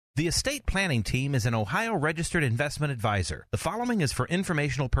The estate planning team is an Ohio registered investment advisor. The following is for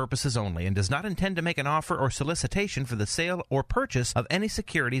informational purposes only and does not intend to make an offer or solicitation for the sale or purchase of any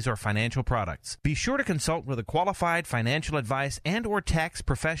securities or financial products. Be sure to consult with a qualified financial advice and or tax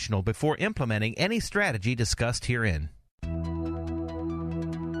professional before implementing any strategy discussed herein.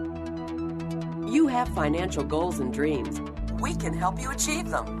 You have financial goals and dreams. We can help you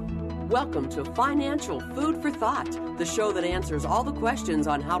achieve them. Welcome to Financial Food for Thought, the show that answers all the questions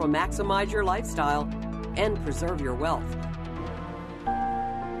on how to maximize your lifestyle and preserve your wealth.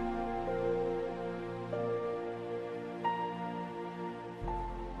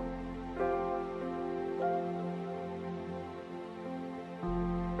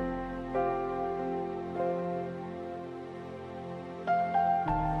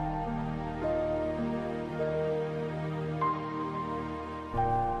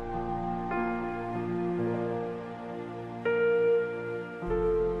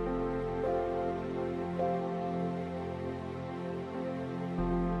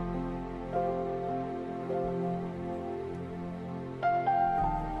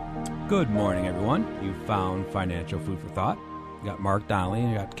 Good morning, everyone. You found Financial Food for Thought. You got Mark Donnelly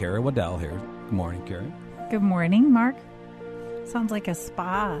and you got Carrie Waddell here. Good morning, Carrie. Good morning, Mark. Sounds like a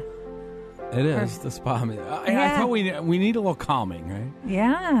spa. It is the spa. I thought we need a little calming, right?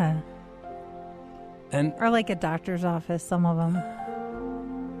 Yeah. And or like a doctor's office, some of them.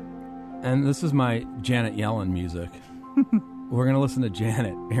 And this is my Janet Yellen music. We're going to listen to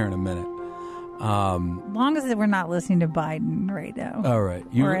Janet here in a minute. As long as we're not listening to Biden right now. All right.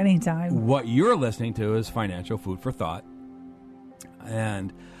 Or anytime. What you're listening to is Financial Food for Thought.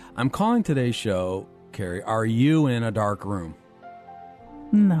 And I'm calling today's show, Carrie, Are You in a Dark Room?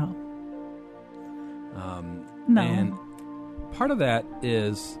 No. No. And part of that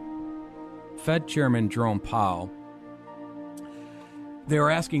is Fed Chairman Jerome Powell. They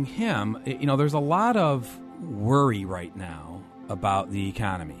were asking him, there's a lot of worry right now about the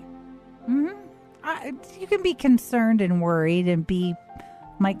economy. Mm-hmm. You can be concerned and worried and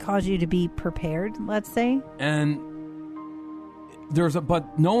might cause you to be prepared, let's say. And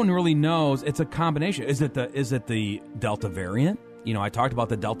but no one really knows. It's a combination. Is it the Delta variant? I talked about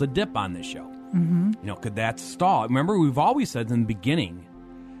the Delta dip on this show. Mm-hmm. Could that stall? Remember, we've always said in the beginning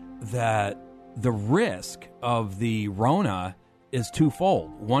that the risk of the Rona is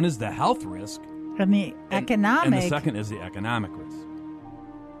twofold. One is the health risk. And the economic. And the second is the economic risk.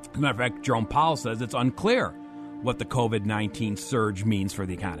 As a matter of fact, Jerome Powell says it's unclear what the COVID-19 surge means for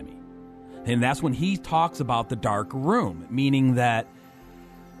the economy. And that's when he talks about the dark room, meaning that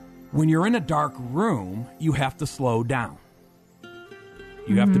when you're in a dark room, you have to slow down.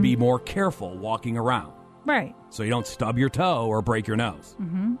 You have to be more careful walking around. Right. So you don't stub your toe or break your nose.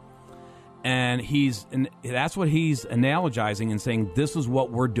 Mm-hmm. And that's what he's analogizing and saying, this is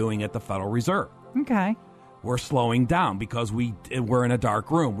what we're doing at the Federal Reserve. Okay. We're slowing down because we're in a dark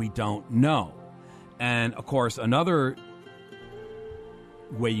room. We don't know. And, of course, another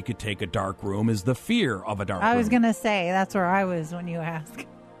way you could take a dark room is the fear of a dark room. I was going to say, that's where I was when you asked.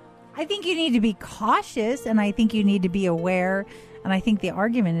 I think you need to be cautious, and I think you need to be aware. And I think the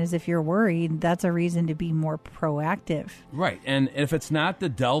argument is if you're worried, that's a reason to be more proactive. Right. And if it's not the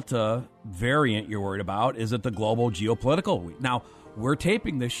Delta variant you're worried about, is it the global geopolitical week? Now, we're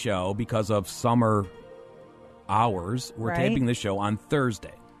taping this show because of summer hours. We're taping the show on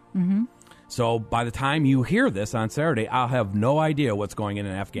Thursday. Mm-hmm. So by the time you hear this on Saturday, I'll have no idea what's going on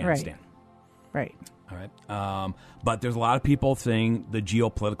in Afghanistan. Right. All right. But there's a lot of people saying the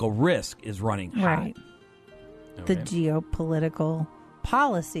geopolitical risk is running high. Right. Okay. The geopolitical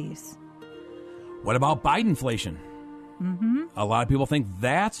policies. What about Bidenflation? Mm-hmm. A lot of people think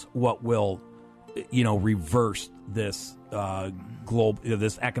that's what will, reverse this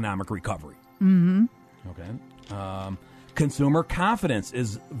this economic recovery. Mm-hmm. Okay. Consumer confidence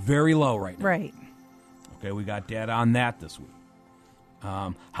is very low right now. Right. Okay, we got data on that this week.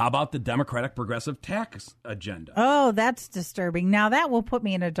 How about the Democratic progressive tax agenda? Oh, that's disturbing. Now, that will put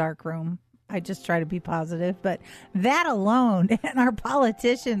me in a dark room. I just try to be positive, but that alone, and our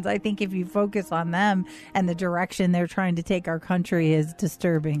politicians, I think if you focus on them and the direction they're trying to take our country is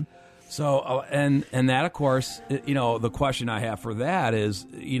disturbing. So, and that, of course, the question I have for that is,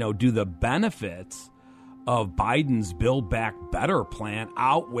 do the benefits of Biden's Build Back Better plan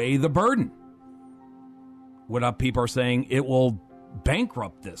outweigh the burden? What people are saying, it will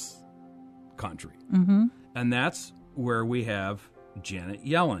bankrupt this country. Mm-hmm. And that's where we have Janet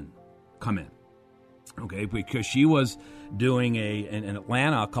Yellen come in. Okay, because she was doing in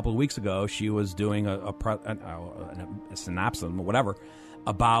Atlanta a couple of weeks ago, she was doing a synopsis or whatever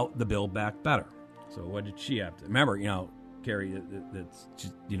about the Build Back Better. So what did she have to remember? Carrie, that's,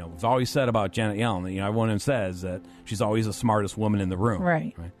 you know, we've always said about Janet Yellen, you know, everyone says that she's always the smartest woman in the room.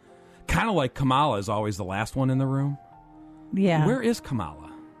 Right? Kind of like Kamala is always the last one in the room. Yeah. Where is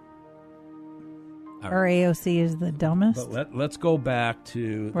Kamala? Or AOC is the dumbest? But let's go back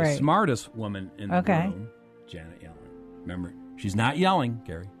to the smartest woman in the room, Janet Yellen. Remember, she's not yelling,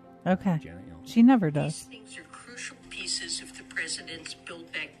 Gary. Okay. Janet Yellen. She never does. These things are crucial pieces of the president's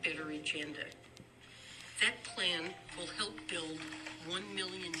Build Back Better agenda. That plan will help build 1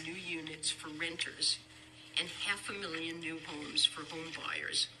 million new units for renters and 500,000 new homes for home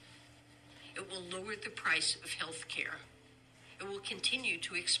buyers. It will lower the price of health care. It will continue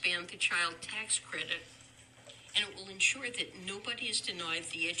to expand the child tax credit, and it will ensure that nobody is denied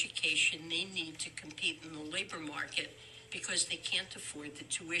the education they need to compete in the labor market because they can't afford the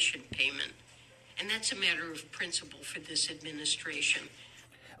tuition payment. And that's a matter of principle for this administration.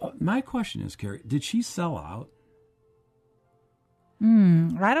 My question is, Carrie, did she sell out?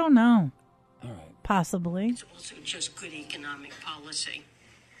 I don't know. All right. Possibly. It's also just good economic policy.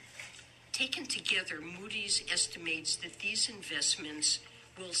 Taken together, Moody's estimates that these investments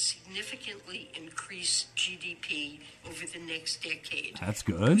will significantly increase GDP over the next decade. That's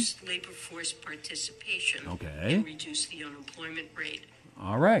good. Boost labor force participation. Okay. And reduce the unemployment rate.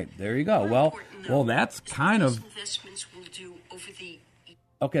 All right, there you go. Well, that's kind of investments will do over the.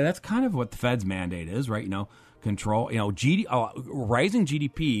 Okay, that's kind of what the Fed's mandate is, right? You know, control. You know, rising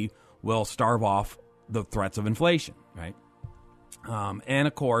GDP will starve off the threats of inflation, right? And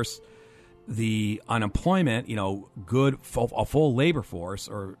of course, the unemployment, you know, a full labor force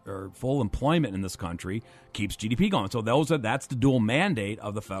or full employment in this country keeps GDP going. So that's the dual mandate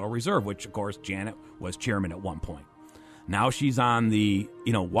of the Federal Reserve, which of course Janet was chairman at one point. Now she's on the,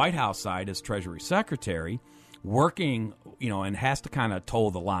 you know, White House side as Treasury Secretary, working, you know, and has to kind of toe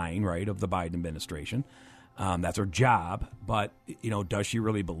the line, right, of the Biden administration. That's her job. But, you know, does she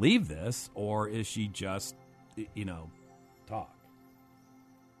really believe this, or is she just, you know, talk?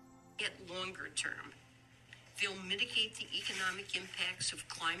 At longer term, they'll mitigate the economic impacts of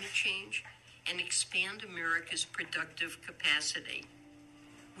climate change and expand America's productive capacity.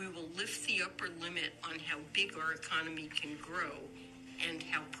 We will lift the upper limit on how big our economy can grow and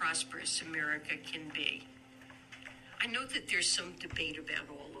how prosperous America can be. I know that there's some debate about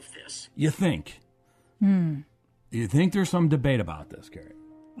all of this. You think? You think there's some debate about this, Carrie?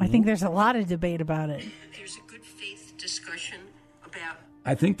 I think there's a lot of debate about it. There's a good faith discussion about.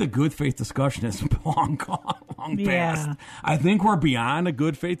 I think the good faith discussion is long gone, long past. I think we're beyond a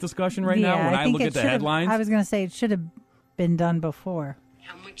good faith discussion right now when I look at the headlines. I was going to say it should have been done before.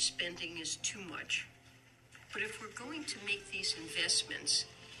 How much spending is too much. But if we're going to make these investments,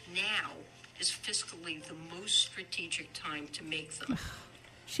 now is fiscally the most strategic time to make them.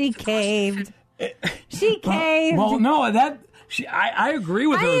 She caved. She caved. Well, no, I agree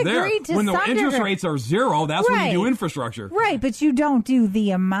with her there. When the interest rates are zero, that's when you do infrastructure. Right, but you don't do the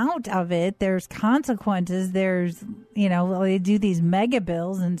amount of it. There's consequences. There's, you know, they do these mega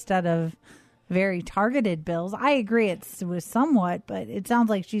bills instead of very targeted bills. I agree it was somewhat, but it sounds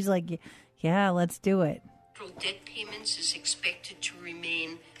like she's like, yeah, let's do it. Debt payments is expected to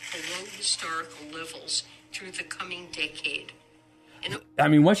remain below historical levels through the coming decade. I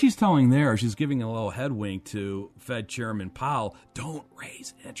mean, what she's telling there, she's giving a little head wink to Fed Chairman Powell, don't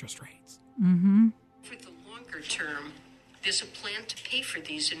raise interest rates. Mm-hmm. For the longer term, there's a plan to pay for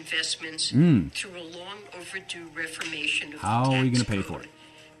these investments through a long overdue reformation of the tax code. How are we going to pay for it?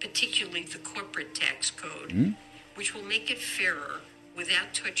 Particularly the corporate tax code, which will make it fairer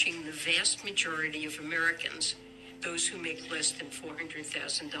without touching the vast majority of Americans, those who make less than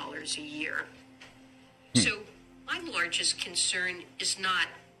 $400,000 a year. So my largest concern is not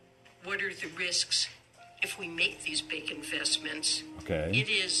what are the risks if we make these big investments. Okay. It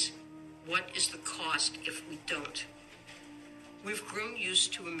is what is the cost if we don't. We've grown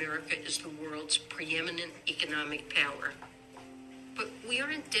used to America as the world's preeminent economic power. But we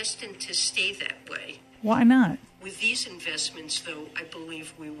aren't destined to stay that way. Why not? With these investments, though, I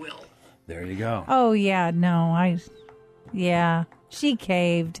believe we will. There you go. Oh, yeah, no, she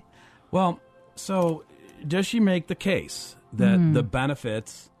caved. Well, so does she make the case that the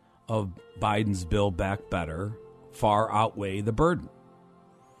benefits of Biden's Build Back Better far outweigh the burden?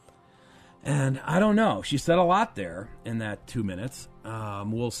 And I don't know. She said a lot there in that 2 minutes.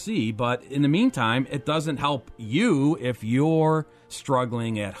 We'll see. But in the meantime, it doesn't help you if you're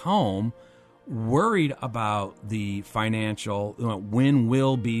struggling at home, worried about the financial, when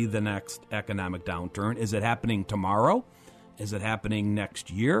will be the next economic downturn? Is it happening tomorrow? Is it happening next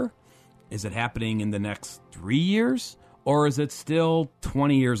year? Is it happening in the next 3 years? Or is it still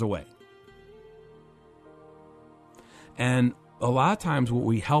 20 years away? And a lot of times what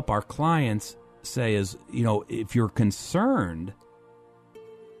we help our clients say is, if you're concerned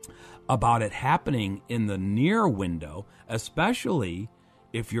about it happening in the near window, especially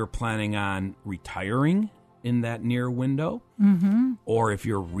if you're planning on retiring in that near window, or if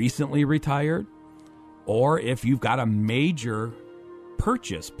you're recently retired, or if you've got a major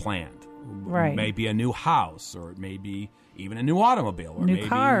purchase planned, right? Maybe a new house, or maybe even a new automobile, or new maybe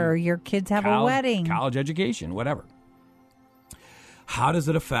car, or your kids have a wedding, college education, whatever. How does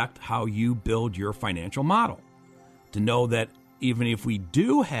it affect how you build your financial model? To know that even if we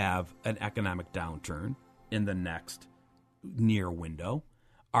do have an economic downturn in the next near window,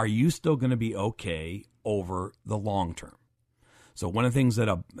 are you still going to be okay over the long term? So one of the things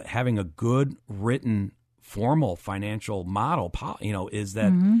that having a good written formal financial model, is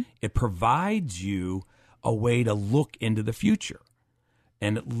that it provides you a way to look into the future,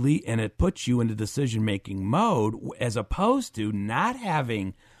 and it puts you into decision-making mode, as opposed to not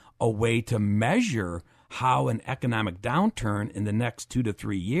having a way to measure how an economic downturn in the next 2 to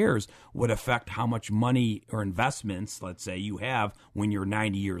 3 years would affect how much money or investments, let's say, you have when you're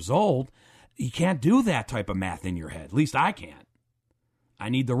 90 years old. You can't do that type of math in your head. At least I can't. I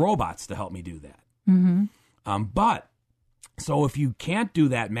need the robots to help me do that. So if you can't do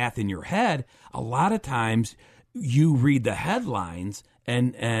that math in your head, a lot of times you read the headlines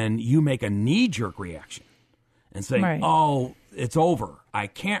and you make a knee-jerk reaction and say, right, oh, it's over. I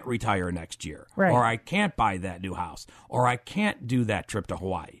can't retire next year. Right. Or I can't buy that new house. Or I can't do that trip to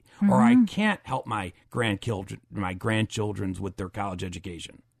Hawaii. Or I can't help my grandchildren with their college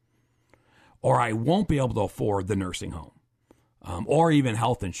education. Or I won't be able to afford the nursing home. Or even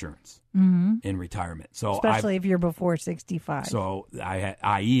health insurance in retirement. So especially if you're before 65. So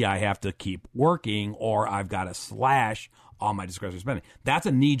I have to keep working, or I've got to slash all my discretionary spending. That's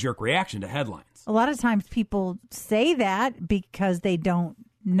a knee-jerk reaction to headlines. A lot of times people say that because they don't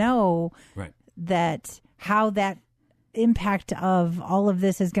know that how that impact of all of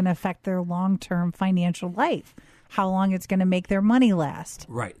this is going to affect their long-term financial life, how long it's going to make their money last.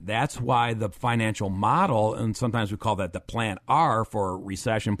 Right. That's why the financial model, and sometimes we call that the plan R for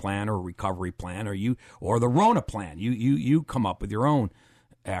recession plan or recovery plan, or the Rona plan. You come up with your own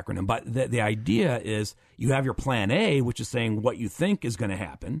acronym. But the idea is you have your plan A, which is saying what you think is going to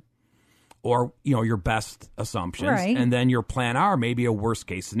happen, or your best assumptions, right, and then your plan R may be a worst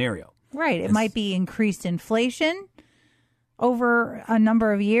case scenario. Right. It might be increased inflation over a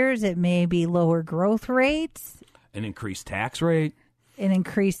number of years. It may be lower growth rates, an increased tax rate, an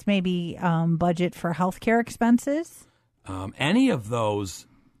increased maybe budget for healthcare expenses.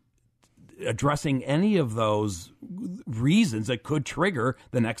 Addressing any of those reasons that could trigger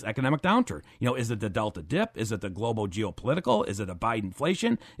the next economic downturn. Is it the Delta dip? Is it the global geopolitical? Is it a Biden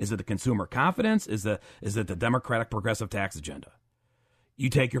inflation? Is it the consumer confidence? Is it the Democratic progressive tax agenda?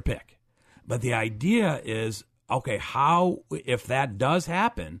 You take your pick. But the idea is, okay, if that does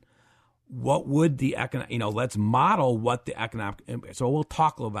happen, what would the let's model what the economic, so we'll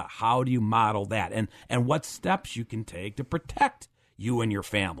talk a little about how do you model that and what steps you can take to protect you and your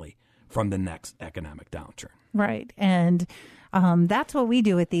family from the next economic downturn. Right. And that's what we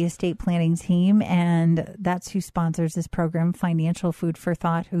do with the estate planning team. And that's who sponsors this program, Financial Food for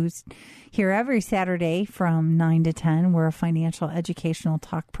Thought, who's here every Saturday from 9 to 10. We're a financial educational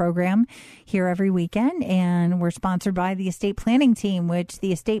talk program here every weekend. And we're sponsored by the estate planning team, which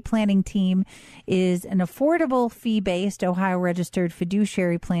the estate planning team is an affordable fee-based Ohio registered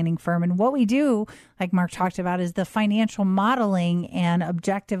fiduciary planning firm. And what we do, like Mark talked about, is the financial modeling and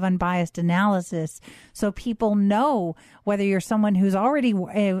objective unbiased analysis. So people know whether you're someone who's already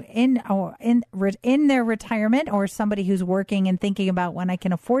in their retirement or somebody who's working and thinking about when I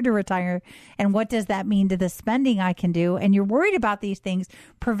can afford to retire and what does that mean to the spending I can do. And you're worried about these things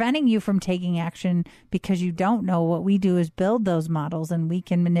preventing you from taking action because you don't know. What we do is build those models, and we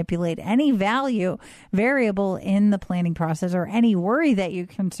can manipulate any variable in the planning process, or any worry that you're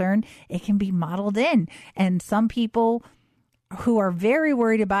concerned, it can be modeled in. And some people who are very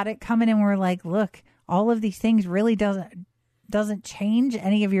worried about it come in and we're like, look, all of these things really doesn't change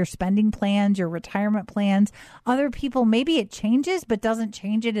any of your spending plans, your retirement plans. Other people, maybe it changes, but doesn't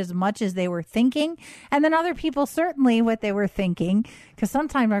change it as much as they were thinking. And then other people, certainly what they were thinking, because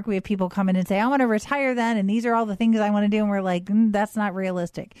sometimes, Mark, we have people come in and say, I want to retire then, and these are all the things I want to do. And we're like, that's not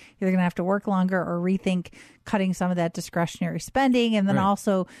realistic. You're going to have to work longer or rethink cutting some of that discretionary spending, and then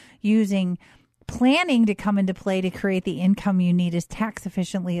also using planning to come into play to create the income you need as tax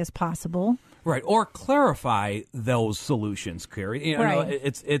efficiently as possible. Right. Or clarify those solutions, Carrie. Right.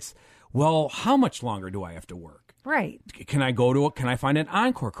 It's well, how much longer do I have to work? Right. Can I find an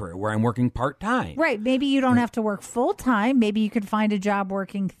Encore career where I'm working part-time? Right. Maybe you don't have to work full-time. Maybe you could find a job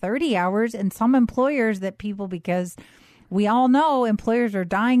working 30 hours. And some employers because we all know employers are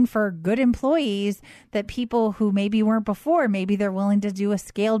dying for good employees, that people who maybe weren't before, maybe they're willing to do a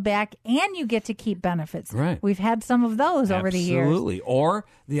scaled back and you get to keep benefits. Right. We've had some of those over the years. Absolutely. Or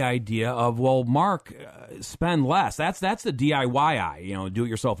the idea of, well, Mark, spend less. That's the DIY,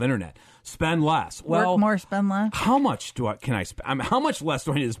 do-it-yourself internet. Spend less. Well, work more, spend less. How much can I spend? I mean, how much less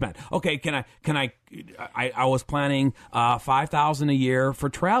do I need to spend? Okay, I was planning $5,000 a year for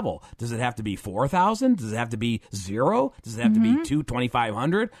travel. Does it have to be $4,000? Does it have to be $0? Does it have to be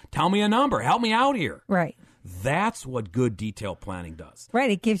 $2,500? Tell me a number. Help me out here. Right. That's what good detailed planning does.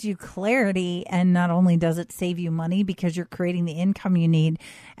 Right. It gives you clarity, and not only does it save you money because you're creating the income you need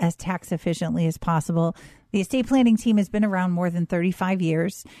as tax efficiently as possible. The estate planning team has been around more than 35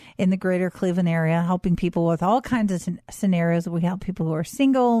 years in the greater Cleveland area, helping people with all kinds of scenarios. We help people who are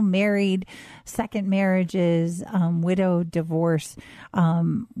single, married, second marriages, widow, divorce,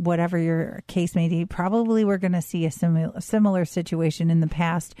 whatever your case may be. Probably we're going to see a similar situation in the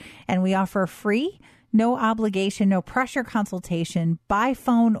past. And we offer free, no obligation, no pressure consultation by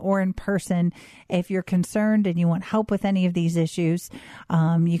phone or in person. If you're concerned and you want help with any of these issues,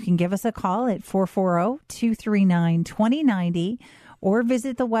 you can give us a call at 440-239-2090 or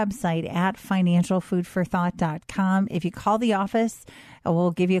visit the website at financialfoodforthought.com. If you call the office,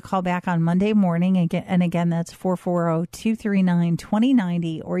 we'll give you a call back on Monday morning. And again, that's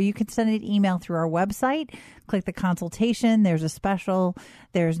 440-239-2090. Or you can send an email through our website. Click the consultation. There's a special.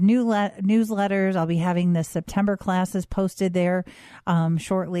 There's newsletters. I'll be having the September classes posted there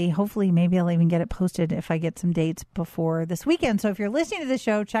shortly. Hopefully, maybe I'll even get it posted if I get some dates before this weekend. So if you're listening to the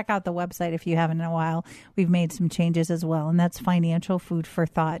show, check out the website if you haven't in a while. We've made some changes as well, and that's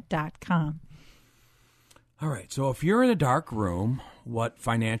financialfoodforthought.com. All right. So if you're in a dark room, what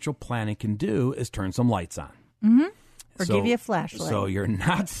financial planning can do is turn some lights on. Mm-hmm. Or give you a flashlight. So you're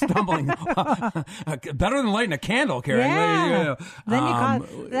not stumbling. Better than lighting a candle, Carrie. Yeah.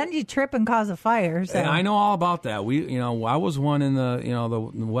 Then you trip and cause a fire. So. And I know all about that. I was one in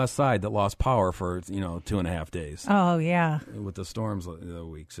the West Side that lost power for 2.5 days. Oh yeah. With the storms the other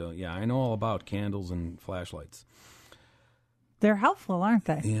week. So yeah, I know all about candles and flashlights. They're helpful, aren't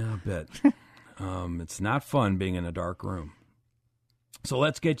they? Yeah, a bit. It's not fun being in a dark room. So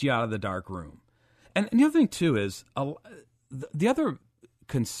let's get you out of the dark room. And the other thing, too, is the other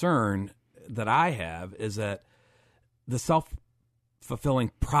concern that I have is that the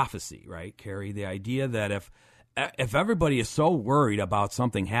self-fulfilling prophecy, right, Carrie? The idea that if everybody is so worried about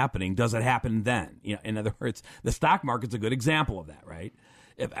something happening, does it happen then? In other words, the stock market's a good example of that, right?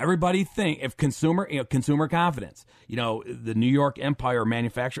 If everybody if consumer confidence, the New York Empire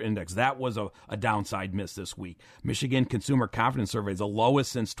Manufacturing Index, that was a downside miss this week. Michigan Consumer Confidence Survey is the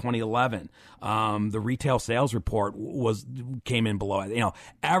lowest since 2011. The retail sales report came in below it.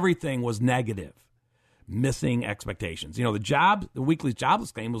 Everything was negative, missing expectations. The weekly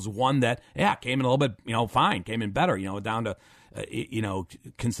jobless claim was one that, came in a little bit, fine, came in better, down to,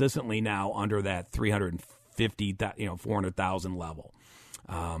 consistently now under that 350, 400,000 level.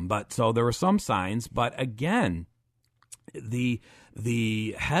 But so there were some signs, but again, the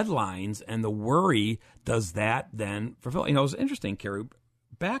headlines and the worry, does that then fulfill? It was interesting, Carrie,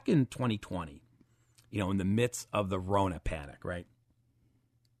 back in 2020, in the midst of the Rona panic, right?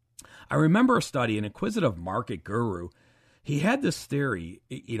 I remember a study, an inquisitive market guru, he had this theory,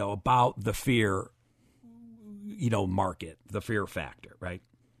 about the fear, market, the fear factor, right?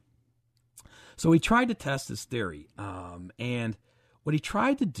 So he tried to test his theory, and what he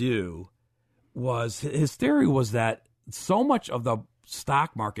tried to do was, his theory was that so much of the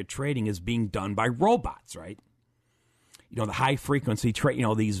stock market trading is being done by robots, right? The high frequency trade,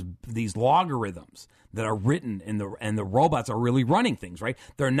 these logarithms that are written and the robots are really running things, right?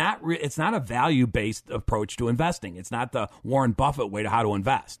 They're not. It's not a value based approach to investing. It's not the Warren Buffett way to how to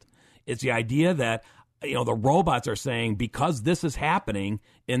invest. It's the idea that the robots are saying, because this is happening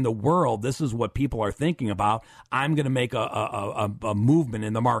in the world, this is what people are thinking about, I'm going to make a movement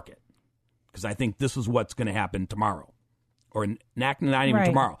in the market because I think this is what's going to happen tomorrow, or not even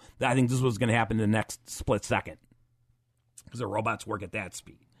tomorrow. I think this is what's going to happen in the next split second because the robots work at that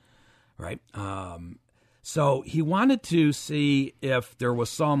speed, right? So he wanted to see if there was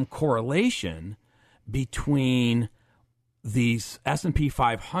some correlation between these S&P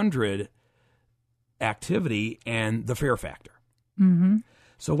 500 activity and the fear factor. Mm-hmm.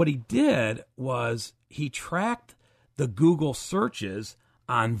 So what he did was he tracked the Google searches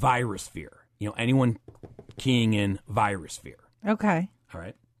on virus fear. Anyone keying in virus fear. Okay. All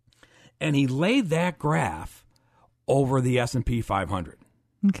right. And he laid that graph over the S&P 500.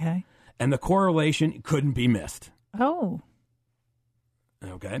 Okay. And the correlation couldn't be missed. Oh.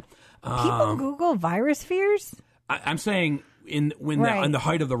 Okay. People Google virus fears? I'm saying in the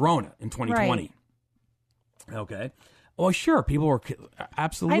height of the Rona in 2020. Right. Okay. Well, sure, people were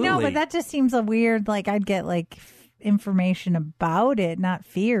absolutely. I know, but that just seems a weird. Like I'd get like information about it, not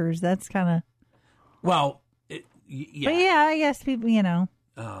fears. That's kind of. Well, yeah. But yeah, I guess people,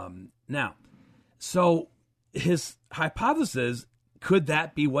 Now, so his hypothesis, could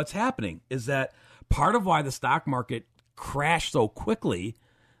that be what's happening? Is that part of why the stock market crashed so quickly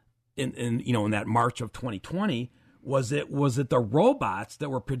in that March of 2020? Was it the robots that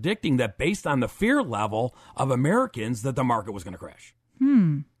were predicting that based on the fear level of Americans that the market was going to crash?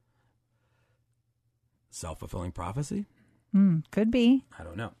 Self-fulfilling prophecy? Could be. I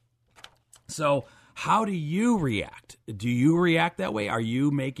don't know. So how do you react? Do you react that way? Are you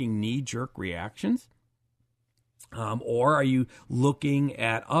making knee-jerk reactions? Or are you looking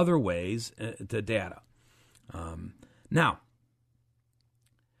at other ways to data? Now,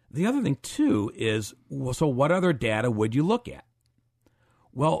 the other thing, too, is, so what other data would you look at?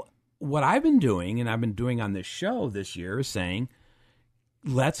 Well, what I've been doing, and I've been doing on this show this year, is saying,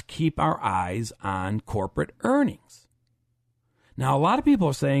 let's keep our eyes on corporate earnings. Now, a lot of people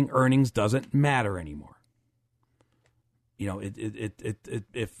are saying earnings doesn't matter anymore.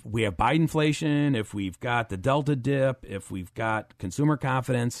 If we have Bidenflation, if we've got the Delta dip, if we've got consumer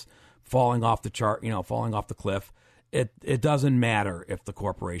confidence falling off the chart, falling off the cliff, it doesn't matter if the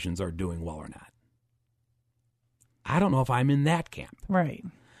corporations are doing well or not. I don't know if I'm in that camp. Right.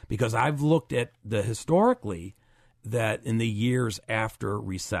 Because I've looked at historically that in the years after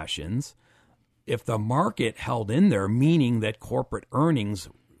recessions, if the market held in there, meaning that corporate earnings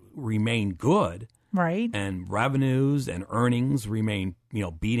remain good, right, and revenues and earnings remain,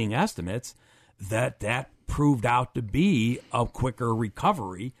 beating estimates, that proved out to be a quicker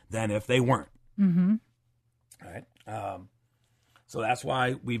recovery than if they weren't. Mm-hmm. All right. So that's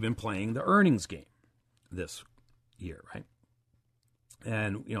why we've been playing the earnings game this year, right?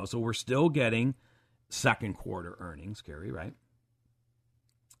 And, so we're still getting second quarter earnings, Carrie, right?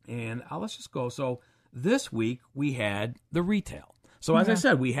 And let's just go. So this week we had the retail. So as I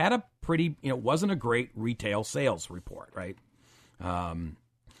said, we had a pretty, it wasn't a great retail sales report, right?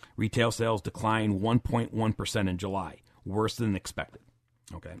 Retail sales declined 1.1% in July, worse than expected.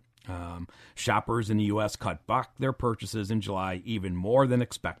 Okay. Shoppers in the U.S. cut back their purchases in July even more than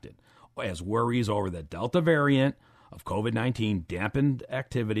expected, as worries over the Delta variant of COVID-19 dampened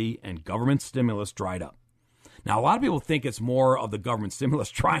activity and government stimulus dried up. Now, a lot of people think it's more of the government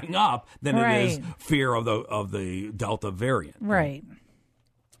stimulus drying up than it is fear of the Delta variant. Right.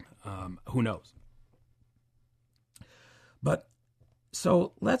 Who knows? But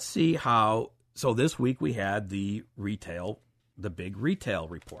so let's see how. So this week we had the big retail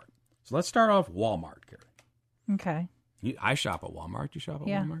report. So let's start off Walmart, Carrie. Okay. I shop at Walmart. You shop at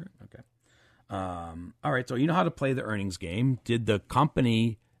Yeah. Walmart? Okay. All right. So you know how to play the earnings game. Did the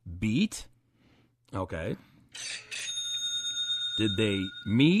company beat? Okay. Did they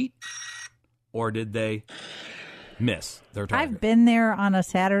meet or did they miss their target? I've been there on a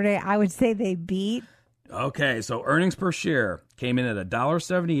Saturday. I would say they beat. Okay. So earnings per share came in at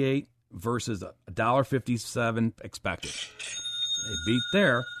 $1.78 versus $1.57 expected. They beat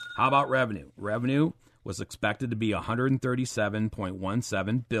there. How about revenue? Revenue was expected to be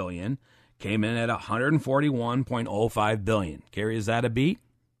 $137.17 billion. Came in at $141.05 billion. Carrie, is that a beat?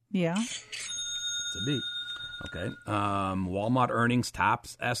 Yeah. It's a beat. Okay. Walmart earnings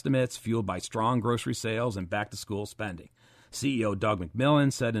tops estimates fueled by strong grocery sales and back-to-school spending. CEO Doug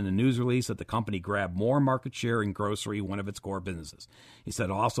McMillon said in a news release that the company grabbed more market share in grocery, one of its core businesses. He said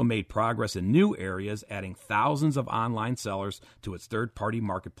it also made progress in new areas, adding thousands of online sellers to its third-party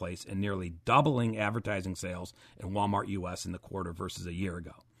marketplace and nearly doubling advertising sales in Walmart U.S. in the quarter versus a year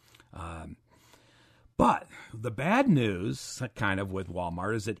ago. But the bad news, kind of with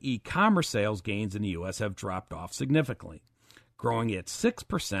Walmart, is that e-commerce sales gains in the U.S. have dropped off significantly, growing at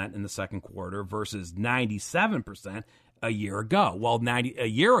 6% in the second quarter versus 97% a year ago. Well, a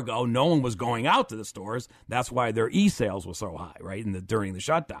year ago, no one was going out to the stores. That's why their e-sales was so high, right, during the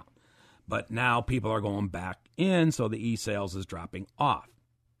shutdown. But now people are going back in, so the e-sales is dropping off.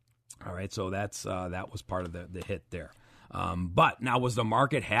 All right, so that was part of the hit there. But now, was the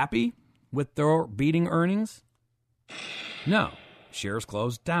market happy with their beating earnings? No. Shares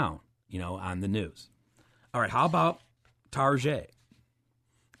closed down, on the news. All right, how about Target?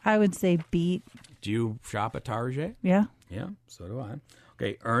 I would say beat. Do you shop at Target? Yeah. Yeah, so do I.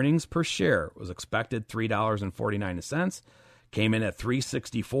 Okay, earnings per share was expected $3.49. Came in at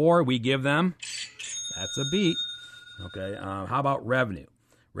 $3.64. We give them, that's a beat. Okay, how about revenue?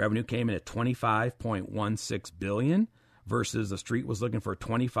 Revenue came in at $25.16 billion versus the street was looking for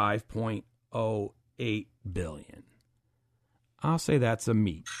 $25.08 billion. I'll say that's a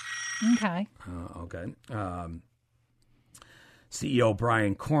meet. Okay. Okay. CEO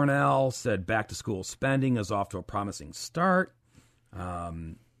Brian Cornell said back-to-school spending is off to a promising start.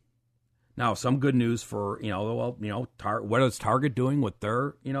 Now, some good news for, what is Target doing with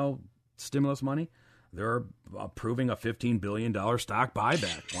their, stimulus money? They're approving a $15 billion stock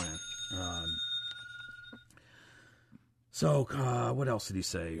buyback plan. What else did he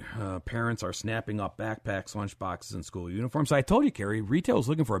say? Parents are snapping up backpacks, lunchboxes, and school uniforms. So I told you, Carrie, retail is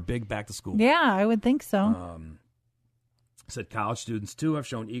looking for a big back-to-school. Yeah, I would think so. Said college students, too, have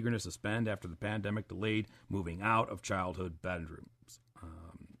shown eagerness to spend after the pandemic delayed moving out of childhood bedrooms.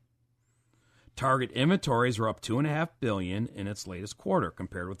 Target inventories were up $2.5 billion in its latest quarter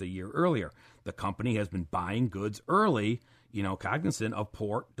compared with a year earlier. The company has been buying goods early, cognizant of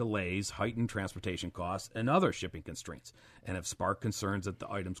port delays, heightened transportation costs, and other shipping constraints, and have sparked concerns that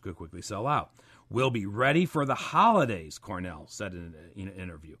the items could quickly sell out. We'll be ready for the holidays, Cornell said in an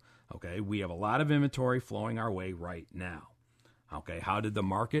interview. Okay, we have a lot of inventory flowing our way right now. Okay, how did the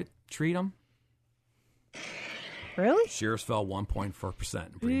market treat them? Really? Shares fell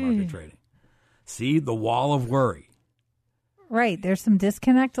 1.4% in pre-market trading. See, the wall of worry. Right, there's some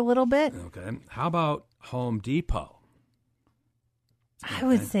disconnect a little bit. Okay, how about Home Depot? I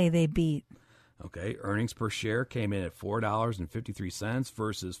would say they beat. Okay, earnings per share came in at $4.53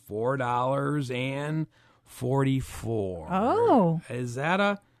 versus $4.44. Oh. Is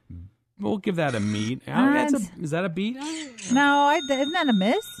that we'll give that a meet. Is that a beat? No, isn't that a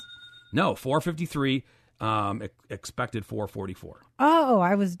miss? No, $4.53, expected $4.44. Oh,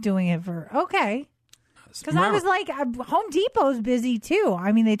 I was doing it for, okay. Because I was like, Home Depot's busy too.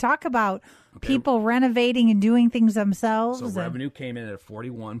 I mean, they talk about people renovating and doing things themselves. So revenue came in at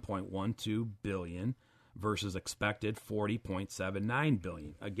 $41.12 billion versus expected $40.79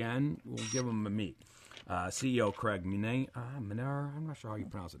 billion. Again, we'll give them a meet. CEO Craig Menear, I'm not sure how you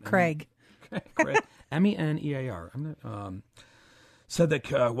pronounce it. Craig. Craig, Menear. Said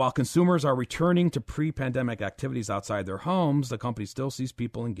that while consumers are returning to pre-pandemic activities outside their homes, the company still sees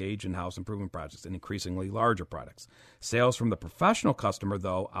people engage in house improvement projects and increasingly larger products. Sales from the professional customer,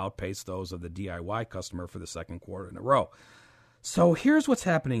 though, outpaced those of the DIY customer for the second quarter in a row. So here's what's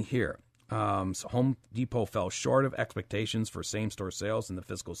happening here. Home Depot fell short of expectations for same-store sales in the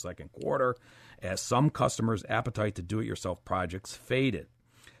fiscal second quarter as some customers' appetite to do-it-yourself projects faded.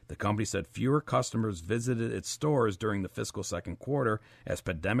 The company said fewer customers visited its stores during the fiscal second quarter as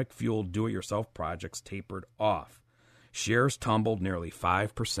pandemic-fueled do-it-yourself projects tapered off. Shares tumbled nearly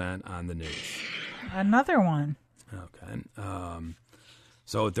 5% on the news. Another one. Okay.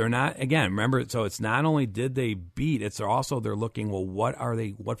 So they're not, again, remember, so it's not only did they beat, it's also they're looking, well,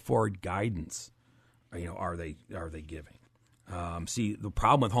 what forward guidance are they giving? See, the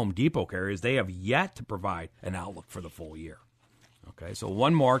problem with Home Depot, Carrie, is they have yet to provide an outlook for the full year. Okay, so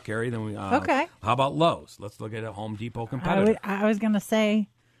one more, Carrie. Then we. Okay. How about Lowe's? Let's look at a Home Depot competitor. I was going to say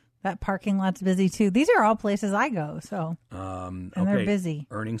that parking lot's busy too. These are all places I go, so and they're busy.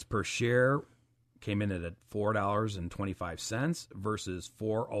 Earnings per share came in at $4.25 versus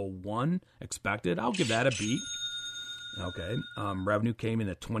 $4.01 expected. I'll give that a beat. Okay. Revenue came in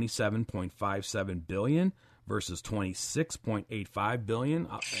at $27.57 billion versus $26.85 billion.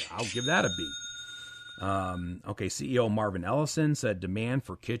 I'll give that a beat. CEO Marvin Ellison said demand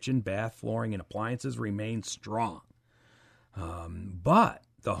for kitchen, bath, flooring, and appliances remains strong. But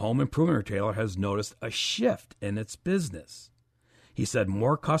the home improvement retailer has noticed a shift in its business. He said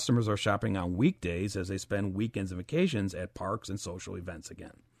more customers are shopping on weekdays as they spend weekends and vacations at parks and social events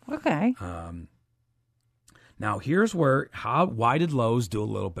again. Okay. Now, here's why did Lowe's do a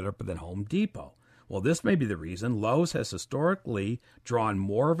little better than Home Depot? Well, this may be the reason. Lowe's has historically drawn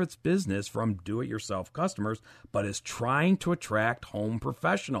more of its business from do-it-yourself customers, but is trying to attract home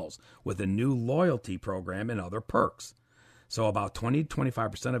professionals with a new loyalty program and other perks. So about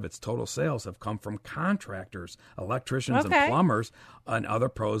 20-25% of its total sales have come from contractors, electricians, and plumbers, and other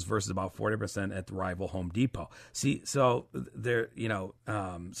pros versus about 40% at the rival Home Depot. See, so they're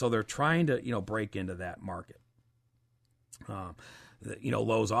trying to break into that market.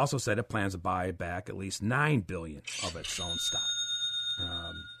 Lowe's also said it plans to buy back at least $9 billion of its own stock.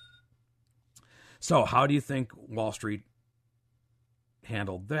 So how do you think Wall Street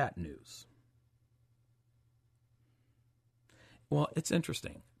handled that news? Well, it's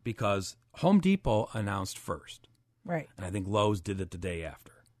interesting because Home Depot announced first. Right. And I think Lowe's did it the day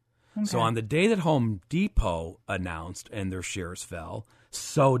after. Okay. So on the day that Home Depot announced and their shares fell,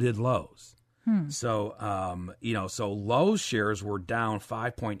 so did Lowe's. So, so Lowe's shares were down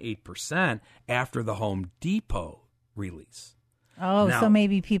 5.8% after the Home Depot release. Oh, Now, so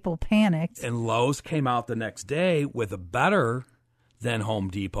maybe people panicked. And Lowe's came out the next day with a better than Home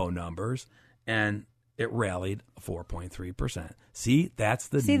Depot numbers, and it rallied 4.3%. See, that's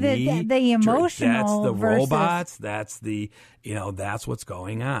the the emotional. That's the versus... robots. That's that's what's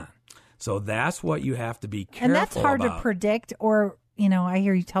going on. So that's what you have to be careful and that's hard about. to predict. Or I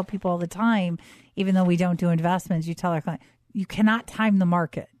hear you tell people all the time, even though we don't do investments, you tell our client you cannot time the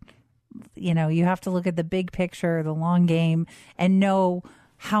market. You have to look at the big picture, the long game, and know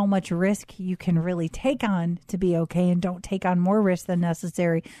how much risk you can really take on to be okay, and don't take on more risk than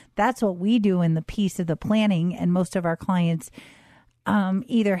necessary. That's what we do in the piece of the planning. And most of our clients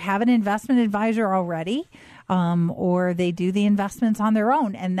either have an investment advisor already, or they do the investments on their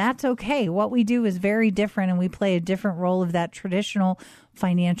own, and that's okay. What we do is very different, and we play a different role of that traditional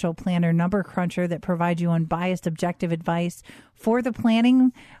financial planner, number cruncher that provides you unbiased, objective advice. For the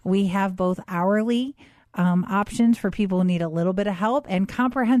planning, we have both hourly options for people who need a little bit of help, and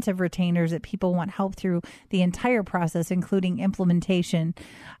comprehensive retainers that people want help through the entire process, including implementation.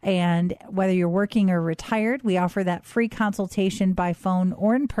 And whether you're working or retired, we offer that free consultation by phone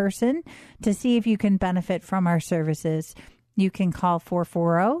or in person to see if you can benefit from our services. You can call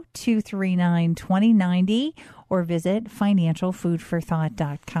 440-239-2090 or visit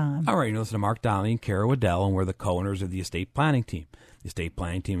financialfoodforthought.com. All right, you listen to Mark Donnelly and Kara Waddell, and we're the co-owners of the estate planning team. The estate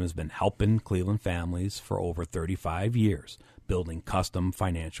planning team has been helping Cleveland families for over 35 years, building custom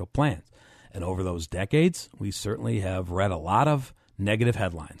financial plans. And over those decades, we certainly have read a lot of negative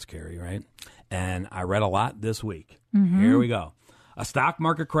headlines, Carrie, right? And I read a lot this week. Here we go. A stock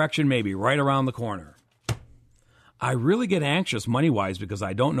market correction may be right around the corner. I really get anxious money-wise because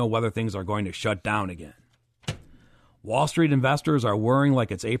I don't know whether things are going to shut down again. Wall Street investors are worrying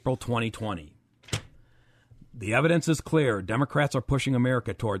like it's April 2020. The evidence is clear. Democrats are pushing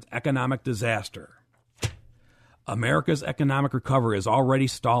America towards economic disaster. America's economic recovery is already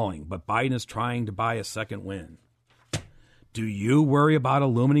stalling, but Biden is trying to buy a second win. Do you worry about a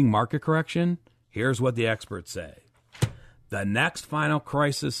looming market correction? Here's what the experts say. The next final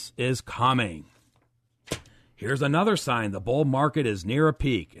crisis is coming. Here's another sign the bull market is near a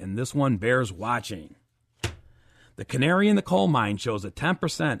peak, and this one bears watching. The canary in the coal mine shows a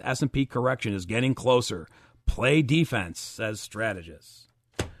 10% S&P correction is getting closer. Play defense, says strategist.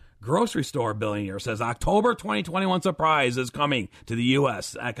 Grocery store billionaire says October 2021 surprise is coming to the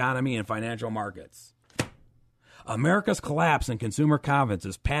U.S. economy and financial markets. America's collapse in consumer confidence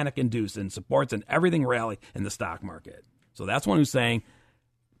is panic-induced and supports an everything rally in the stock market. So that's one who's saying,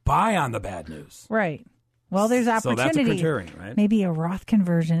 buy on the bad news. Right. Well, there's opportunity. So that's a criterion, right? Maybe a Roth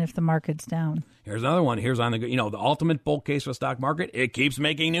conversion if the market's down. Here's another one. Here's on the ultimate bull case for the stock market. It keeps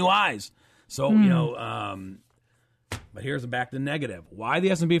making new highs. So, but here's back to negative. Why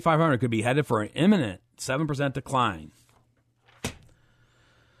the S&P 500 could be headed for an imminent 7% decline.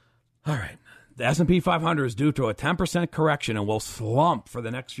 All right. The S&P 500 is due to a 10% correction and will slump for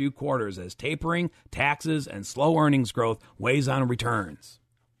the next few quarters as tapering, taxes, and slow earnings growth weighs on returns.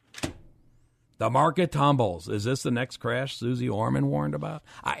 The market tumbles. Is this the next crash Susie Orman warned about?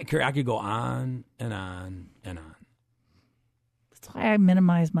 I could go on and on and on. That's why I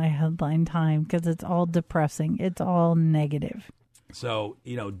minimize my headline time, because it's all depressing. It's all negative. So,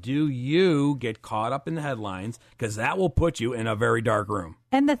 do you get caught up in the headlines? Because that will put you in a very dark room.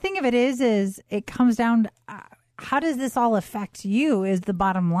 And the thing of it is it comes down to how does this all affect you is the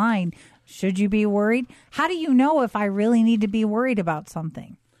bottom line. Should you be worried? How do you know if I really need to be worried about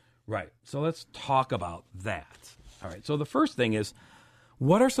something? Right. So let's talk about that. All right. So the first thing is,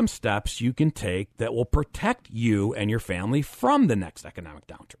 what are some steps you can take that will protect you and your family from the next economic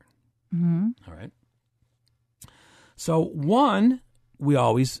downturn? Mm-hmm. All right. So one, we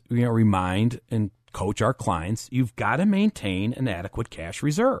always remind and coach our clients, you've got to maintain an adequate cash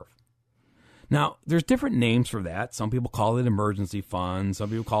reserve. Now, there's different names for that. Some people call it emergency fund. Some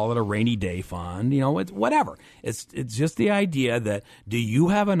people call it a rainy day fund. It's whatever. It's just the idea that, do you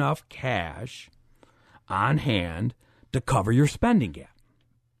have enough cash on hand to cover your spending gap?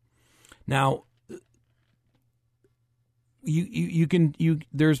 Now,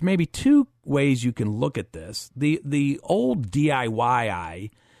 there's maybe two ways you can look at this. The old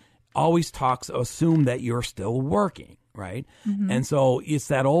DIY always assume that you're still working. Right? Mm-hmm. And so it's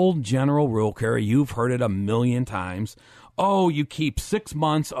that old general rule, Carrie, you've heard it a million times. Oh, you keep 6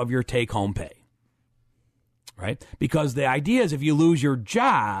 months of your take-home pay. Right? Because the idea is if you lose your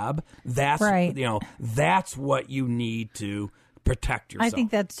job, that's right. That's what you need to protect yourself. I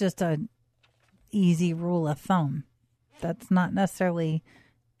think that's just an easy rule of thumb. That's not necessarily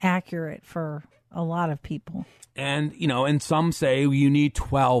accurate for a lot of people. And, and some say you need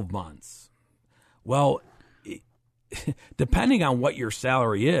 12 months. Well, depending on what your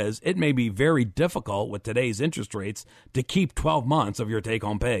salary is, it may be very difficult with today's interest rates to keep 12 months of your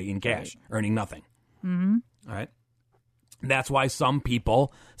take-home pay in cash, earning nothing. Mm-hmm. All right. That's why some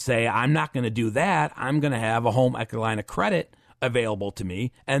people say, I'm not going to do that. I'm going to have a home equity line of credit available to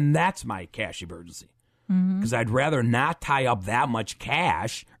me, and that's my cash emergency. Because I'd rather not tie up that much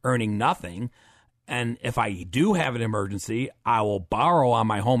cash earning nothing. And if I do have an emergency, I will borrow on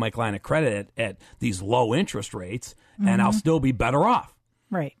my home equity line of credit at these low interest rates, and I'll still be better off.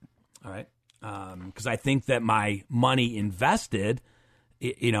 Right. All right. Because I think that my money invested,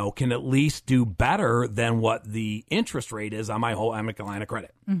 can at least do better than what the interest rate is on my whole equity line of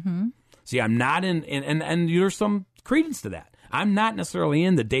credit. Mm-hmm. See, I'm not and there's some credence to that. I'm not necessarily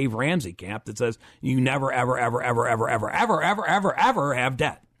in the Dave Ramsey camp that says you never, ever, ever, ever, ever, ever, ever, ever, ever, ever have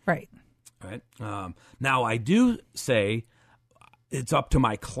debt. Right. Right. Now, I do say it's up to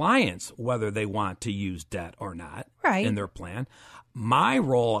my clients whether they want to use debt or not in their plan. My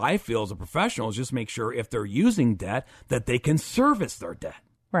role, I feel, as a professional is just make sure if they're using debt that they can service their debt.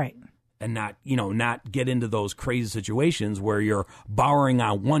 Right. And not get into those crazy situations where you're borrowing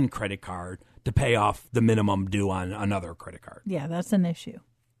on one credit card to pay off the minimum due on another credit card. Yeah, that's an issue.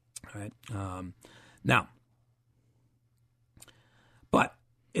 All right. Now, but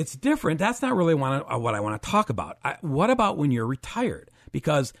it's different. That's not really what I want to talk about. What about when you're retired?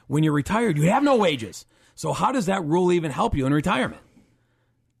 Because when you're retired, you have no wages. So how does that rule even help you in retirement?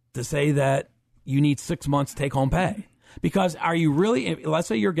 To say that you need 6 months take-home pay. Because are you really, let's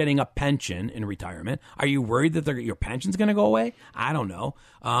say you're getting a pension in retirement, are you worried that your pension's going to go away? I don't know.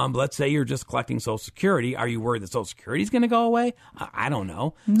 Let's say you're just collecting Social Security. Are you worried that Social Security is going to go away? I don't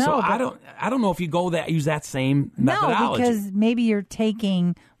know. No, so I don't know if you use that same methodology. No, because maybe you're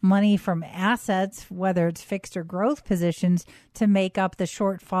taking money from assets, whether it's fixed or growth positions, to make up the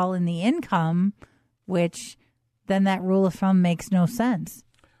shortfall in the income, which then that rule of thumb makes no sense.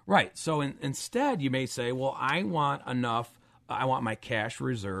 Right. So instead, you may say, well, I want my cash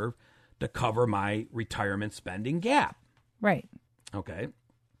reserve to cover my retirement spending gap. Right. Okay.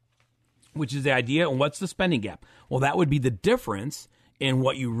 Which is the idea. And what's the spending gap? Well, that would be the difference in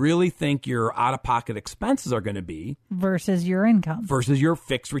what you really think your out-of-pocket expenses are going to be versus your income. Versus your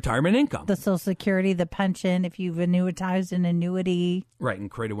fixed retirement income. The Social Security, the pension, if you've annuitized an annuity. Right. And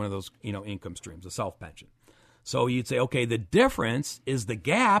created one of those, income streams, a self-pension. So you'd say, okay, the difference is the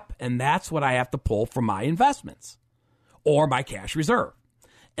gap, and that's what I have to pull from my investments or my cash reserve.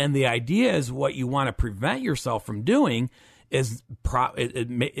 And the idea is what you want to prevent yourself from doing is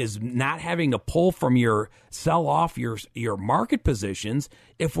not having to pull from sell off your market positions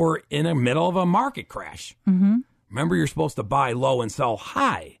if we're in the middle of a market crash. Mm-hmm. Remember, you're supposed to buy low and sell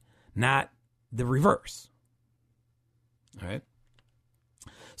high, not the reverse. All right.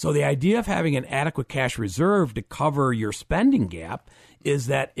 So the idea of having an adequate cash reserve to cover your spending gap is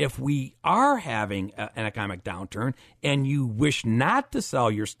that if we are having an economic downturn and you wish not to sell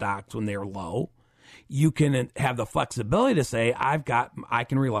your stocks when they're low, you can have the flexibility to say, I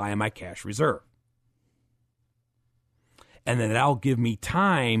can rely on my cash reserve. And then that'll give me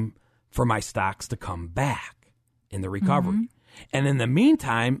time for my stocks to come back in the recovery. Mm-hmm. And in the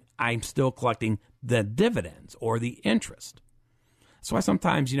meantime, I'm still collecting the dividends or the interest. So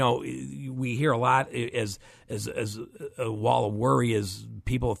sometimes, we hear a lot as a wall of worry as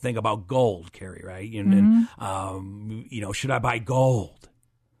people think about gold, Carrie, right? And should I buy gold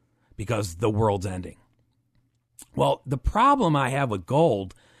because the world's ending? Well, the problem I have with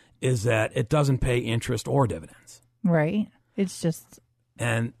gold is that it doesn't pay interest or dividends. Right. It's just.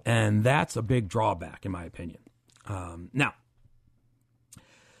 And that's a big drawback, in my opinion. Now,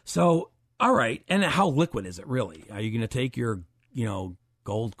 so, all right. And how liquid is it really? Are you going to take your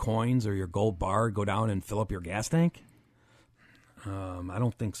gold coins or your gold bar, go down and fill up your gas tank? I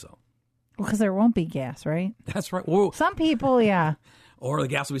don't think so. Well, because there won't be gas, right? That's right. Well, some people, yeah. Or the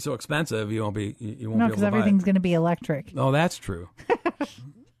gas will be so expensive, you won't be able to buy it. No, because everything's going to be electric. Oh, that's true.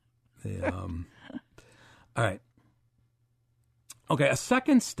 All right. Okay, a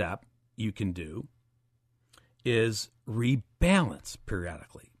second step you can do is rebalance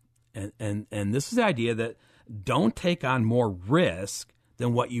periodically. And this is the idea that don't take on more risk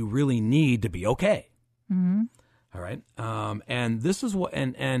than what you really need to be okay. Mm-hmm. All right. And this is what,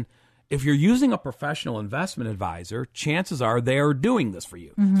 and if you're using a professional investment advisor, chances are they are doing this for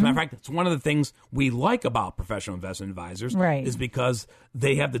you. Mm-hmm. As a matter of fact, it's one of the things we like about professional investment advisors is because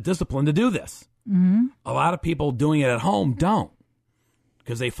they have the discipline to do this. Mm-hmm. A lot of people doing it at home don't,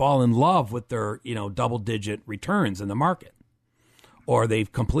 because they fall in love with their, double-digit returns in the market. or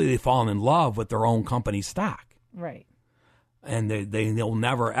they've completely fallen in love with their own company stock. Right. And they'll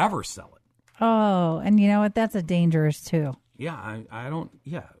never, ever sell it. Oh, and you know what? That's a dangerous too. Yeah, I don't,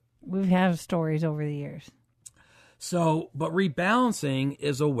 yeah. We've had stories over the years. So, but rebalancing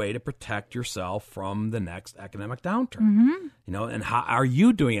is a way to protect yourself from the next economic downturn. You know, and how are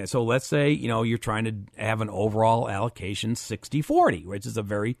you doing it? So let's say, you know, you're trying to have an overall allocation 60-40, which is a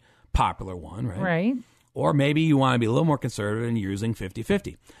very popular one, right? Right. Or maybe you want to be a little more conservative and you're using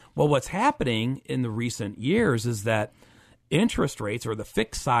 50-50. Well, what's happening in the recent years is that interest rates, or the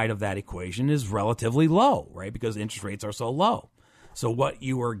fixed side of that equation, is relatively low, right? Because interest rates are so low. So what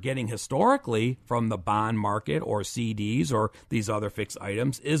you were getting historically from the bond market or CDs or these other fixed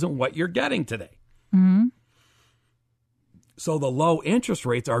items isn't what you're getting today. So the low interest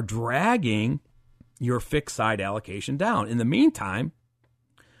rates are dragging your fixed side allocation down. In the meantime,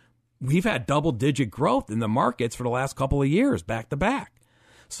 we've had double-digit growth in the markets for the last couple of years, back to back.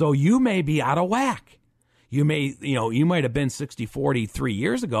 So you may be out of whack. You might have been 60-40 3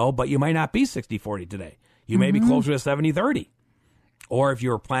 years ago, but you might not be 60-40 today. You may be closer to 70-30. Or if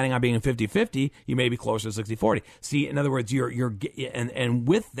you're planning on being 50-50, you may be closer to 60-40. See, in other words, and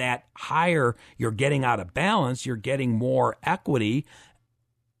with that higher, you're getting out of balance, you're getting more equity,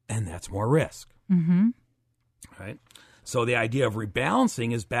 and that's more risk. Right? So the idea of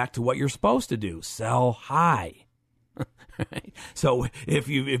rebalancing is back to what you're supposed to do: sell high. Right? So if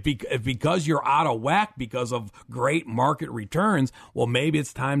because you're out of whack because of great market returns, well, maybe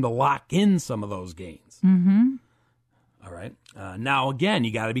it's time to lock in some of those gains. All right. Now, again,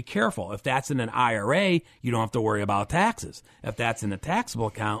 you got to be careful. If that's in an IRA, you don't have to worry about taxes. If that's in a taxable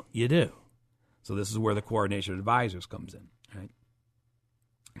account, you do. So this is where the coordination of advisors comes in. Right.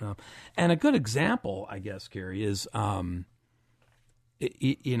 And a good example, I guess, Carrie, is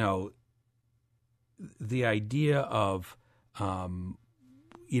the idea of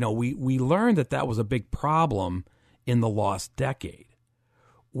we learned that was a big problem in the lost decade,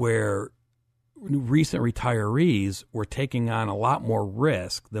 where recent retirees were taking on a lot more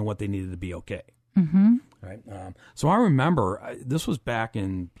risk than what they needed to be okay. Right. So I remember this was back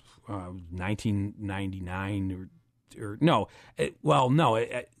in 1999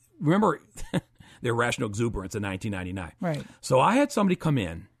 remember the irrational exuberance in 1999. Right. So I had somebody come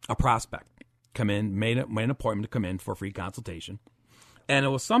in, a prospect, made an appointment to come in for a free consultation. And it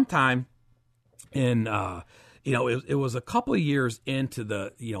was sometime in, it was a couple of years into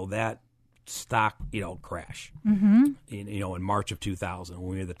the, that stock, crash, in March of 2000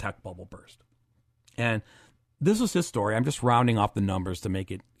 when we had the tech bubble burst. And this was his story. I'm just rounding off the numbers to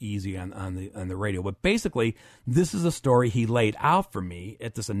make it easy on the radio. But basically, this is a story he laid out for me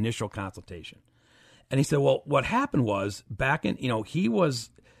at this initial consultation. And he said, well, what happened was back in,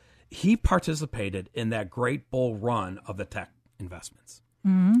 he participated in that great bull run of the tech investments.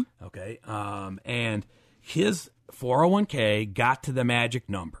 Okay. And his 401k got to the magic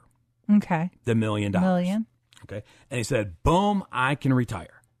number. Okay. The $1 million. Okay. And he said, boom, I can retire.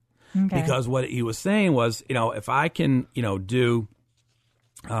 Okay. Because what he was saying was, if I can, if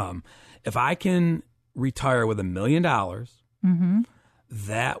I can retire with $1 million,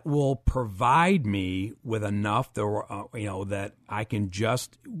 that will provide me with enough, that I can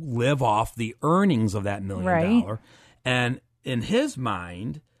just live off the earnings of that $1 million. Right. And in his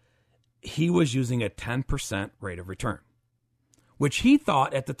mind, he was using a 10% rate of return, which he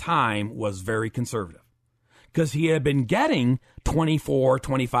thought at the time was very conservative, because he had been getting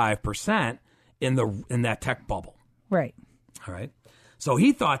 24-25% in that tech bubble. Right. All right. So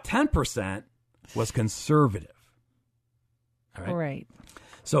he thought 10% was conservative. All right. Right.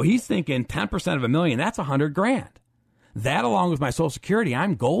 So he's thinking 10% of $1 million, that's $100,000. That, along with my Social Security,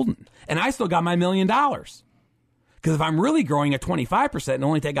 I'm golden. And I still got my $1 million. Because if I'm really growing at 25% and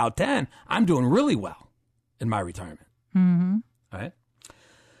only take out 10, I'm doing really well in my retirement. All right.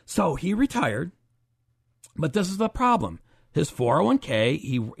 So he retired. But this is the problem. His 401k,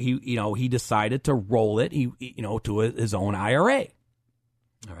 he decided to roll it, to his own IRA.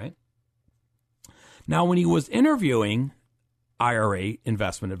 All right. Now, when he was interviewing IRA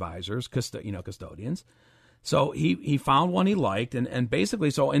investment advisors, custodians, so he found one he liked, and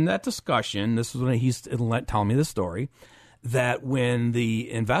basically, so in that discussion, this is when he's telling me the story, that when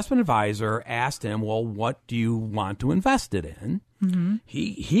the investment advisor asked him, well, what do you want to invest it in?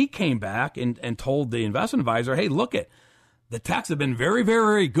 He came back and told the investment advisor, hey, look the techs have been very, very,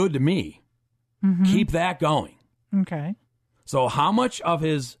 very good to me. Keep that going. Okay. So how much of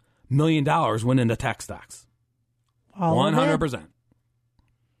his $1 million went into tech stocks? All 100%.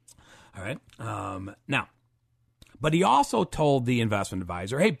 All right. Now, but he also told the investment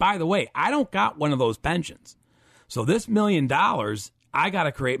advisor, hey, by the way, I don't got one of those pensions. So this $1 million, I got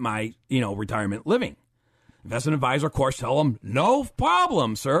to create my, retirement living. Investment advisor, of course, tell them, no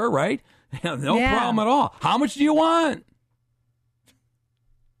problem, sir, right? No problem at all. How much do you want?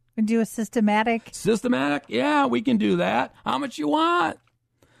 And do a systematic? Systematic? Yeah, we can do that. How much you want?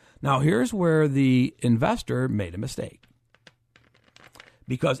 Now, here's where the investor made a mistake.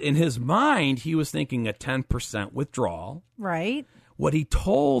 Because in his mind, he was thinking a 10% withdrawal. Right. What he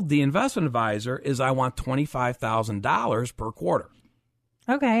told the investment advisor is, I want $25,000 per quarter.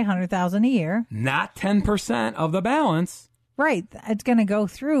 Okay, $100,000 a year. Not 10% of the balance. Right. It's going to go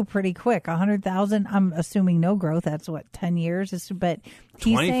through pretty quick. $100,000, I'm assuming no growth. That's what, 10 years? But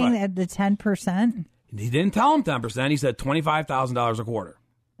he's 25. saying that the 10%. He didn't tell him 10%. He said $25,000 a quarter.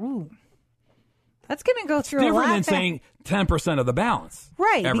 Ooh. That's going to go through a lot. Different than saying 10% of the balance.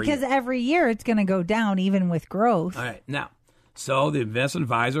 Right, because every year it's going to go down even with growth. All right. Now, so the investment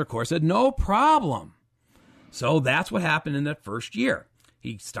advisor, of course, said, no problem. So that's what happened in that first year.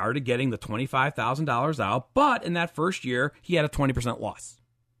 He started getting the $25,000 out, but in that first year, he had a 20% loss.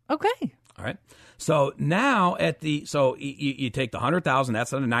 Okay. All right. So now you take the $100,000,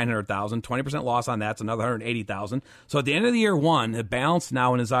 that's another $900,000, 20% loss on that's another $180,000. So at the end of the year one, the balance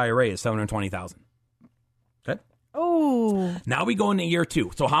now in his IRA is $720,000. Okay. Oh. Now we go into year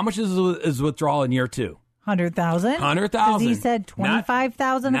two. So how much is withdrawal in year two? $100,000. $100,000. He said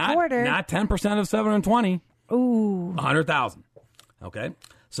 $25,000 a quarter. Not 10% of 720. Ooh. $100,000. Okay.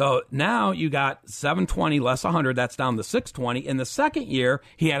 So now you got 720 less 100. That's down to 620. In the second year,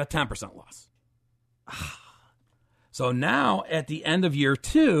 he had a 10% loss. So now at the end of year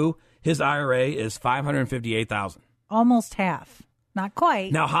two, his IRA is $558,000. Almost half. Not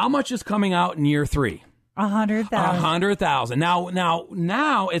quite. Now, how much is coming out in year three? $100,000. $100,000.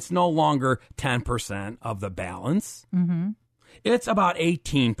 Now it's no longer 10% of the balance. Mm-hmm. It's about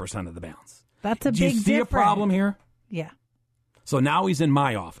 18% of the balance. That's a big difference. Do you see a problem here? Yeah. So now he's in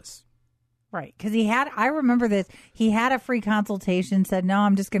my office. Right. Because I remember this, he had a free consultation, said, no,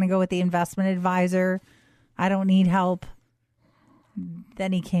 I'm just going to go with the investment advisor. I don't need help.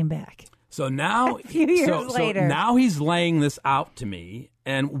 Then he came back. So now, a few years later. So now he's laying this out to me.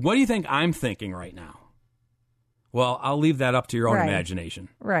 And what do you think I'm thinking right now? Well, I'll leave that up to your own imagination.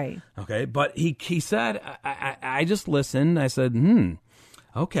 Right. Okay. But he said, I just listened. I said,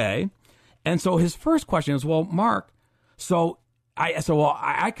 okay. And so his first question is, well, Mark,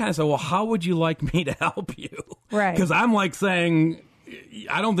 I kind of said, well, how would you like me to help you? Right. Because I'm like saying,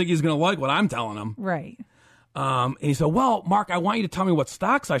 I don't think he's going to like what I'm telling him. Right. And he said, well, Mark, I want you to tell me what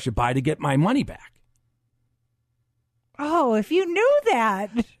stocks I should buy to get my money back. Oh, if you knew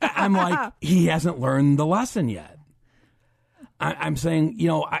that. I'm like, he hasn't learned the lesson yet. I'm saying,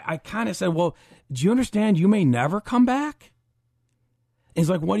 I kind of said, well, do you understand you may never come back? And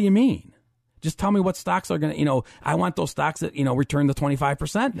he's like, what do you mean? Just tell me what stocks are going to, I want those stocks that, return the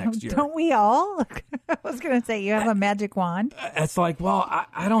 25% next year. Don't we all? I was going to say, you have a magic wand. It's like, well,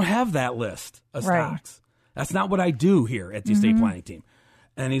 I don't have that list of stocks. That's not what I do here at the estate planning team.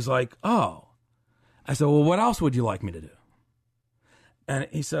 And he's like, oh. I said, well, what else would you like me to do? And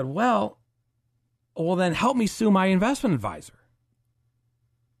he said, well, then help me sue my investment advisor.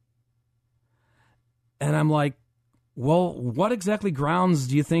 And I'm like, well, what exactly grounds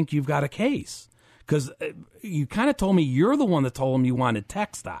do you think you've got a case? Because you kind of told me you're the one that told him you wanted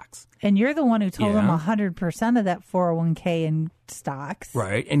tech stocks. And you're the one who told him 100% of that 401k in stocks.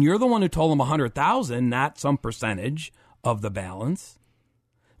 Right. And you're the one who told him 100,000, not some percentage of the balance.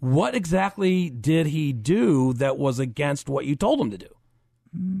 What exactly did he do that was against what you told him to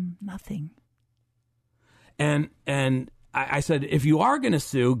do? Nothing. And I said, if you are going to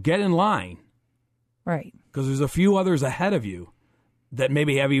sue, get in line. Right. Because there's a few others ahead of you that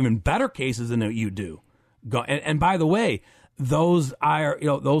maybe have even better cases than you do. And by the way, those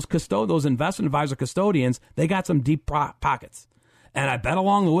investment advisor custodians, they got some deep pockets. And I bet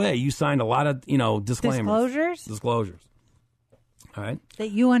along the way you signed a lot of disclaimers. Disclosures. All right. That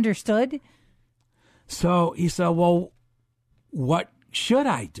you understood. So he said, well, what should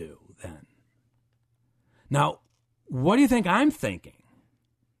I do then? Now, what do you think I'm thinking?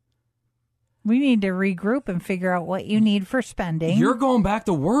 We need to regroup and figure out what you need for spending. You're going back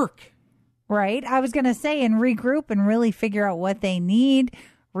to work. Right. I was going to say, and regroup and really figure out what they need,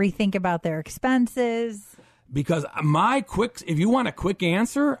 rethink about their expenses. Because if you want a quick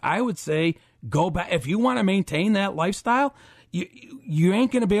answer, I would say go back. If you want to maintain that lifestyle, you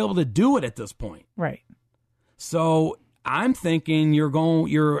ain't going to be able to do it at this point. Right. So I'm thinking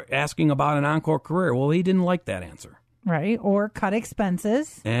you're asking about an encore career. Well, he didn't like that answer. Right. Or cut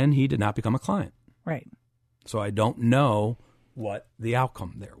expenses. And he did not become a client. Right. So I don't know what the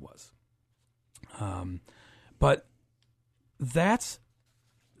outcome there was. But that's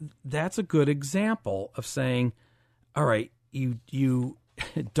a good example of saying, all right, you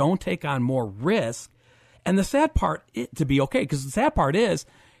don't take on more risk. And the sad part, to be okay, because the sad part is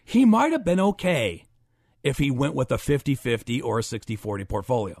he might have been okay if he went with a 50-50 or a 60-40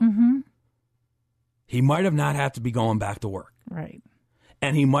 portfolio. Mm-hmm. He might have not had to be going back to work. Right.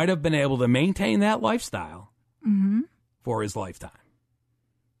 And he might have been able to maintain that lifestyle Mm-hmm. for his lifetime.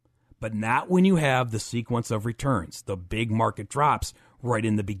 But not when you have the sequence of returns, the big market drops right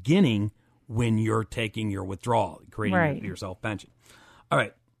in the beginning when you're taking your withdrawal, creating your self-pension. All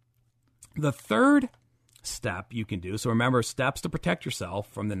right. The third step you can do, so remember, steps to protect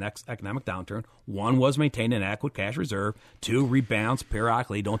yourself from the next economic downturn. 1 was maintain an adequate cash reserve. 2, rebalance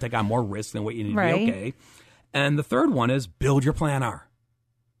periodically. Don't take on more risk than what you need to be okay. And the third one is build your plan R.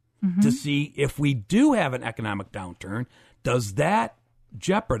 Mm-hmm. To see if we do have an economic downturn, does that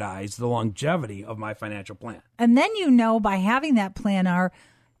jeopardize the longevity of my financial plan? And then you know by having that plan R,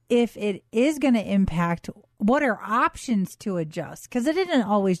 if it is going to impact, what are options to adjust? Because it isn't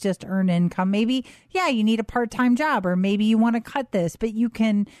always just earn income. Maybe, you need a part-time job, or maybe you want to cut this, but you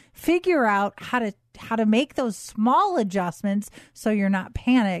can figure out how to make those small adjustments so you're not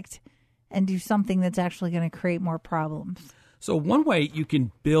panicked and do something that's actually going to create more problems. So one way you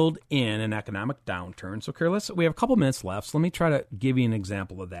can build in an economic downturn. So, Carrie, we have a couple minutes left. So let me try to give you an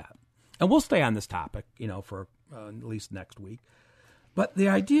example of that. And we'll stay on this topic, for at least next week. But the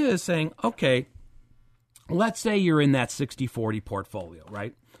idea is saying, okay, let's say you're in that 60-40 portfolio,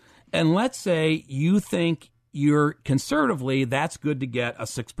 right? And let's say you think you're conservatively, that's good to get a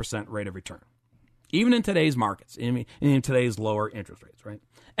 6% rate of return, even in today's markets, in today's lower interest rates, right?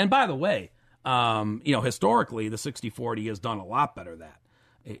 And by the way, historically, the 60-40 has done a lot better than that.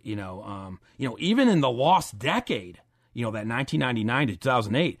 Even in the lost decade, that 1999 to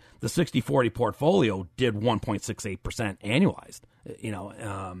 2008, the 60-40 portfolio did 1.68% annualized.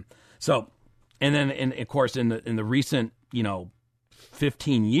 And then, of course, in the recent,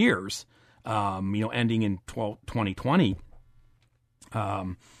 15 years, ending in 2020,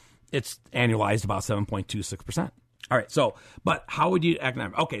 it's annualized about 7.26%. All right. So, but how would you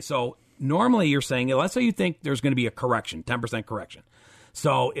economic? Okay. So normally you're saying, let's say you think there's going to be a correction, 10% correction.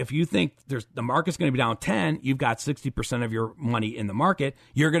 So if you think the market's going to be down 10, you've got 60% of your money in the market,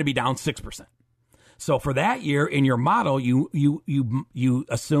 you're going to be down 6%. So for that year in your model, you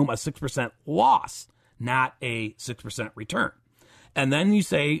assume a 6% loss, not a 6% return. And then you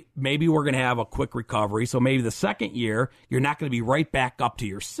say, maybe we're going to have a quick recovery. So maybe the second year, you're not going to be right back up to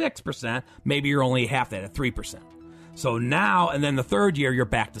your 6%. Maybe you're only half that at 3%. So now, and then the third year, you're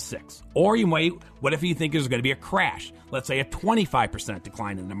back to 6. Or you might, what if you think there's going to be a crash? Let's say a 25%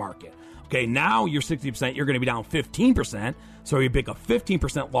 decline in the market. Okay, now you're 60%, you're going to be down 15%. So you pick a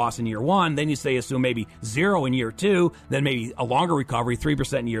 15% loss in year 1. Then you say, assume maybe 0 in year 2, then maybe a longer recovery,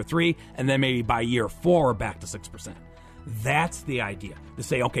 3% in year 3, and then maybe by year 4, we're back to 6%. That's the idea. To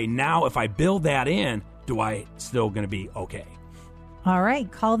say, okay, now if I build that in, do I still going to be okay? All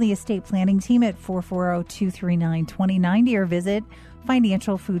right. Call the estate planning team at 440-239-2090 or visit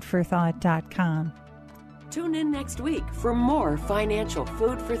financialfoodforthought.com. Tune in next week for more financial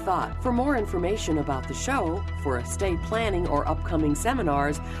food for thought. For more information about the show, for estate planning or upcoming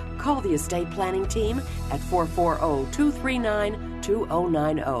seminars, call the estate planning team at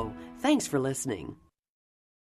 440-239-2090. Thanks for listening.